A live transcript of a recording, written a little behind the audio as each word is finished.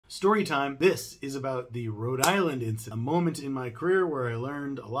Story time. This is about the Rhode Island incident, a moment in my career where I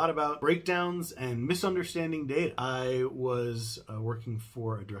learned a lot about breakdowns and misunderstanding data. I was working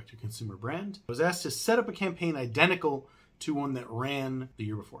for a direct-to-consumer brand. I was asked to set up a campaign identical to one that ran the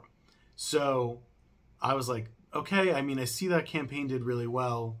year before. So I was like, okay, I mean, I see that campaign did really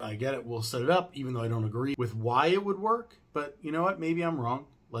well. I get it, we'll set it up, even though I don't agree with why it would work. But you know what, maybe I'm wrong.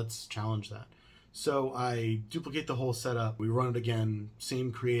 Let's challenge that. So I duplicate the whole setup. We run it again,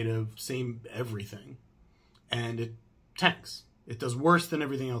 same creative, same everything. And it tanks. It does worse than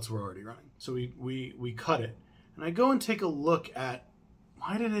everything else we're already running. So we cut it. And I go and take a look at,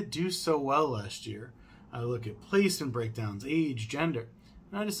 why did it do so well last year? I look at placement breakdowns, age, gender.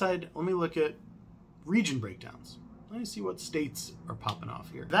 And I decide, let me look at region breakdowns. Let me see what states are popping off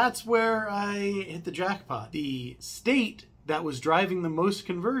here. That's where I hit the jackpot. The state that was driving the most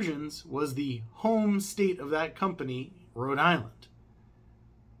conversions was the home state of that company, Rhode Island.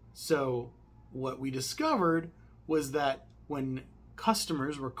 So what we discovered was that when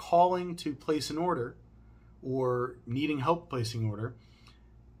customers were calling to place an order or needing help placing order,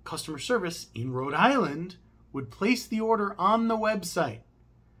 customer service in Rhode Island would place the order on the website.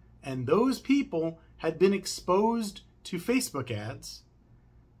 And those people had been exposed to Facebook ads.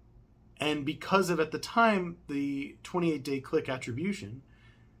 And because of, at the time, the 28-day click attribution,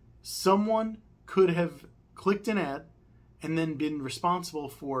 someone could have clicked an ad and then been responsible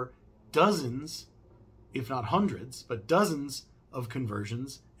for dozens, if not hundreds, but dozens of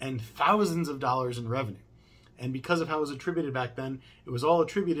conversions and thousands of dollars in revenue. And because of how it was attributed back then, it was all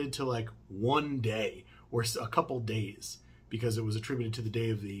attributed to like one day or a couple days, because it was attributed to the day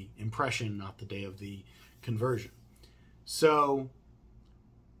of the impression, not the day of the conversion. So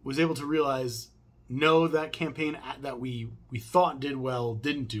was able to realize, no, that campaign that we thought did well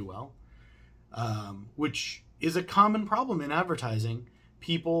didn't do well, which is a common problem in advertising.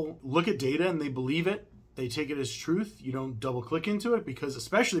 People look at data and they believe it. They take it as truth. You don't double click into it, because,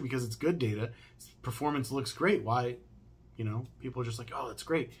 especially because it's good data, performance looks great. Why, people are just like, oh, that's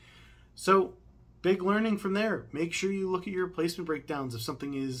great. So big learning from there. Make sure you look at your placement breakdowns if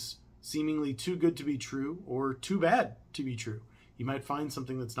something is seemingly too good to be true or too bad to be true. You might find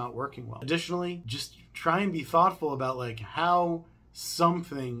something that's not working well. Additionally, just try and be thoughtful about like how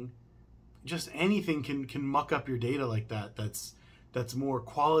something, just anything can muck up your data like that. That's more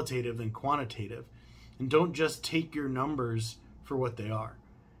qualitative than quantitative. And don't just take your numbers for what they are.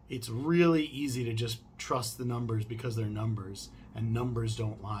 It's really easy to just trust the numbers because they're numbers, and numbers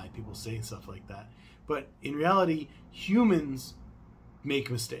don't lie. People say stuff like that. But in reality, humans make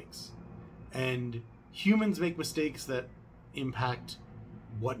mistakes. And humans make mistakes that impact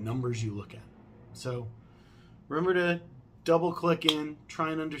what numbers you look at. So remember to double click in,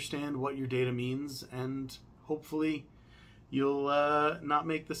 try and understand what your data means, and hopefully you'll not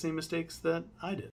make the same mistakes that I did.